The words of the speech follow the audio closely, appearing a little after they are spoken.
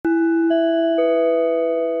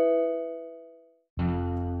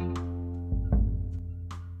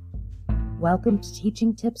Welcome to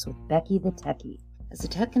Teaching Tips with Becky the Techie. As a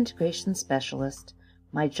tech integration specialist,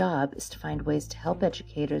 my job is to find ways to help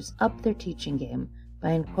educators up their teaching game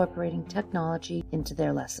by incorporating technology into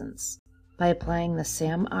their lessons. By applying the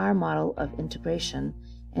SAM-R model of integration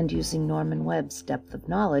and using Norman Webb's depth of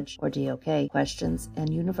knowledge, or DOK, questions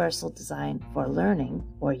and universal design for learning,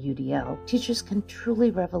 or UDL, teachers can truly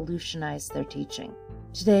revolutionize their teaching.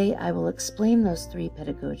 Today, I will explain those three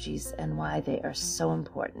pedagogies and why they are so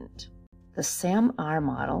important. The SAM-R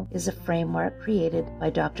model is a framework created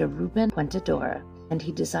by Dr. Ruben Fuentedora, and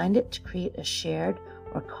he designed it to create a shared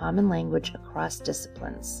or common language across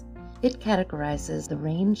disciplines. It categorizes the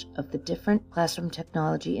range of the different classroom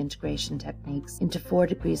technology integration techniques into 4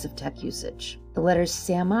 degrees of tech usage. The letters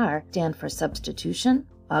SAM-R stand for substitution,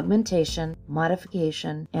 augmentation,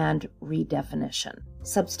 modification, and redefinition.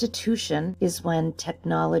 Substitution is when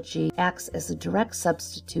technology acts as a direct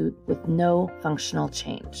substitute with no functional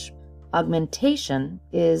change. Augmentation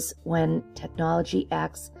is when technology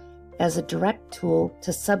acts as a direct tool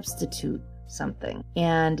to substitute something,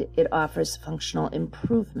 and it offers functional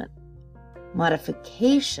improvement.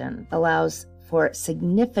 Modification allows for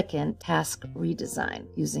significant task redesign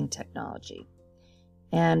using technology.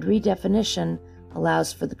 And redefinition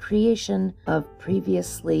allows for the creation of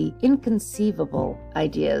previously inconceivable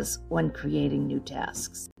ideas when creating new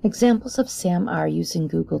tasks. Examples of SAM-R using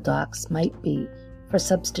Google Docs might be, for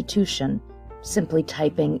substitution, simply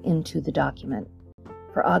typing into the document.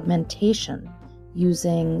 For augmentation,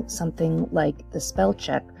 using something like the spell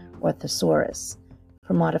check or thesaurus.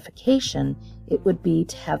 For modification, it would be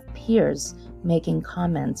to have peers making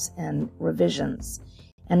comments and revisions.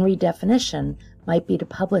 And redefinition might be to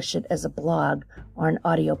publish it as a blog or an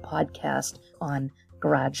audio podcast on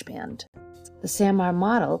GarageBand. The SAM-R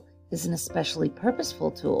model is an especially purposeful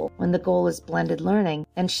tool when the goal is blended learning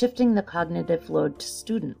and shifting the cognitive load to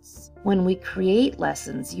students. When we create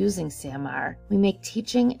lessons using SAM-R, we make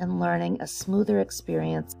teaching and learning a smoother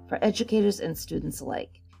experience for educators and students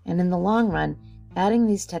alike. And in the long run, adding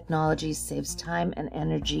these technologies saves time and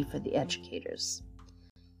energy for the educators.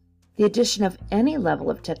 The addition of any level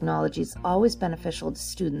of technology is always beneficial to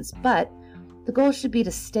students, but the goal should be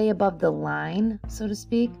to stay above the line, so to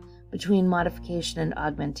speak, between modification and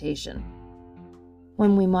augmentation.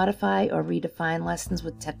 When we modify or redefine lessons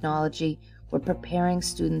with technology, we're preparing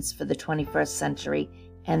students for the 21st century,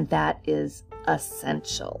 and that is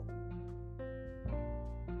essential.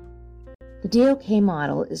 The DOK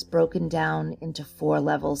model is broken down into 4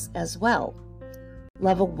 levels as well.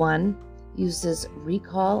 Level 1 uses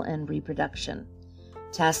recall and reproduction.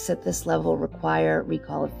 Tasks at this level require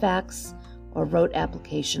recall of facts or rote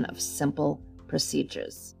application of simple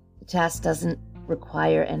procedures. The task doesn't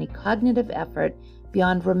require any cognitive effort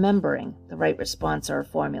beyond remembering the right response or a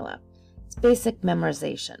formula. It's basic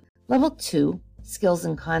memorization. Level 2, skills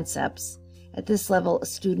and concepts. At this level, a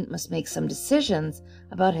student must make some decisions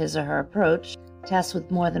about his or her approach. Tasks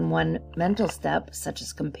with more than one mental step, such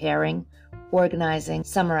as comparing, organizing,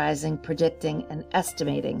 summarizing, predicting, and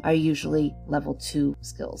estimating, are usually level 2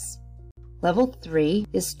 skills. Level 3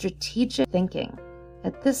 is strategic thinking.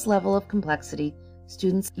 At this level of complexity,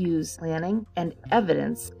 students use planning and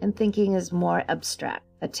evidence, and thinking is more abstract.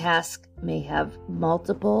 A task may have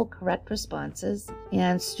multiple correct responses,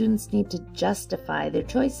 and students need to justify their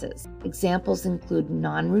choices. Examples include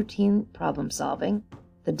non-routine problem solving,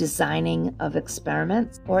 the designing of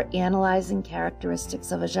experiments, or analyzing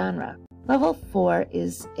characteristics of a genre. Level 4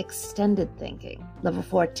 is extended thinking. Level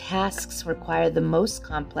 4 tasks require the most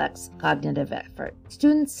complex cognitive effort.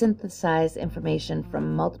 Students synthesize information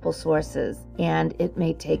from multiple sources, and it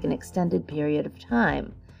may take an extended period of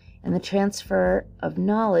time. And the transfer of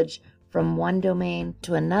knowledge from one domain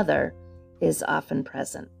to another is often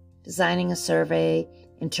present. Designing a survey,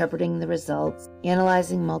 interpreting the results,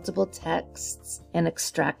 analyzing multiple texts, and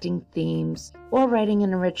extracting themes, or writing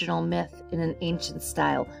an original myth in an ancient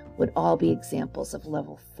style would all be examples of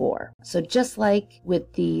level 4. So just like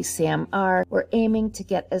with the SAM-R, we're aiming to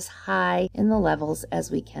get as high in the levels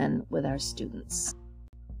as we can with our students.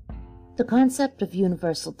 The concept of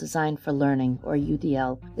Universal Design for Learning, or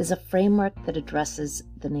UDL, is a framework that addresses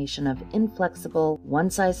the notion of inflexible,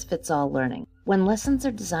 one-size-fits-all learning. When lessons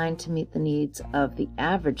are designed to meet the needs of the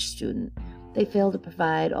average student, they fail to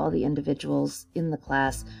provide all the individuals in the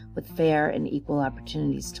class with fair and equal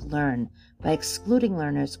opportunities to learn by excluding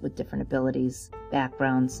learners with different abilities,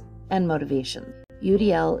 backgrounds, and motivations.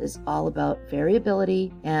 UDL is all about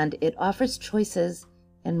variability, and it offers choices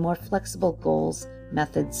and more flexible goals,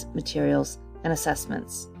 methods, materials, and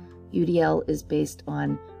assessments. UDL is based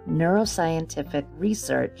on neuroscientific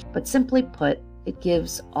research, but simply put, it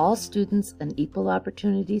gives all students an equal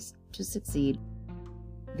opportunities to succeed.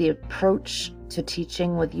 The approach to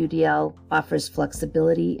teaching with UDL offers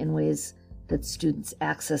flexibility in ways that students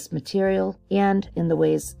access material and in the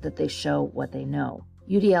ways that they show what they know.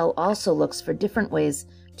 UDL also looks for different ways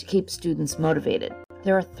to keep students motivated.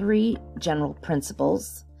 There are 3 general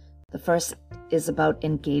principles. The first is about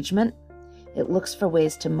engagement. It looks for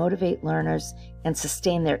ways to motivate learners and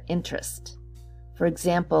sustain their interest. For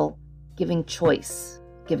example, giving choice,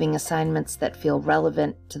 giving assignments that feel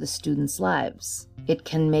relevant to the students' lives. It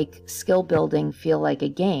can make skill building feel like a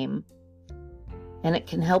game, and it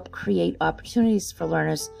can help create opportunities for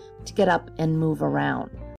learners to get up and move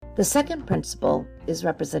around. The second principle is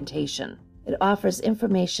representation. It offers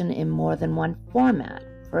information in more than one format.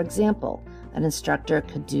 For example, an instructor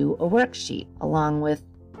could do a worksheet along with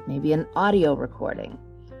maybe an audio recording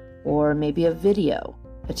or maybe a video.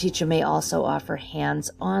 A teacher may also offer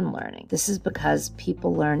hands-on learning. This is because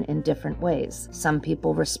people learn in different ways. Some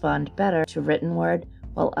people respond better to written word,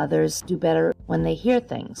 while others do better when they hear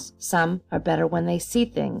things. Some are better when they see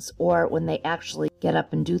things or when they actually get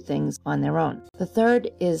up and do things on their own. The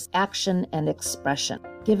third is action and expression,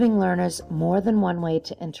 giving learners more than one way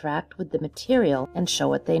to interact with the material and show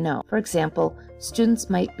what they know. For example, students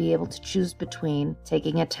might be able to choose between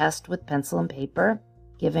taking a test with pencil and paper,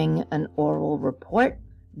 giving an oral report,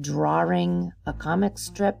 drawing a comic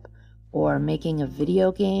strip, or making a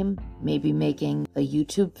video game, maybe making a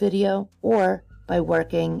YouTube video, or by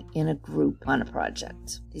working in a group on a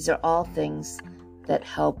project. These are all things that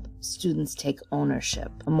help students take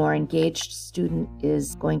ownership. A more engaged student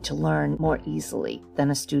is going to learn more easily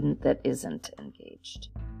than a student that isn't engaged.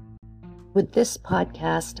 With this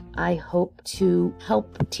podcast, I hope to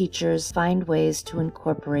help teachers find ways to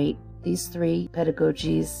incorporate these 3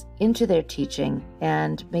 pedagogies into their teaching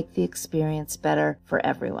and make the experience better for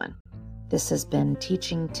everyone. This has been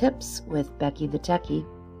Teaching Tips with Becky the Techie.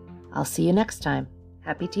 I'll see you next time.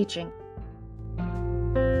 Happy teaching.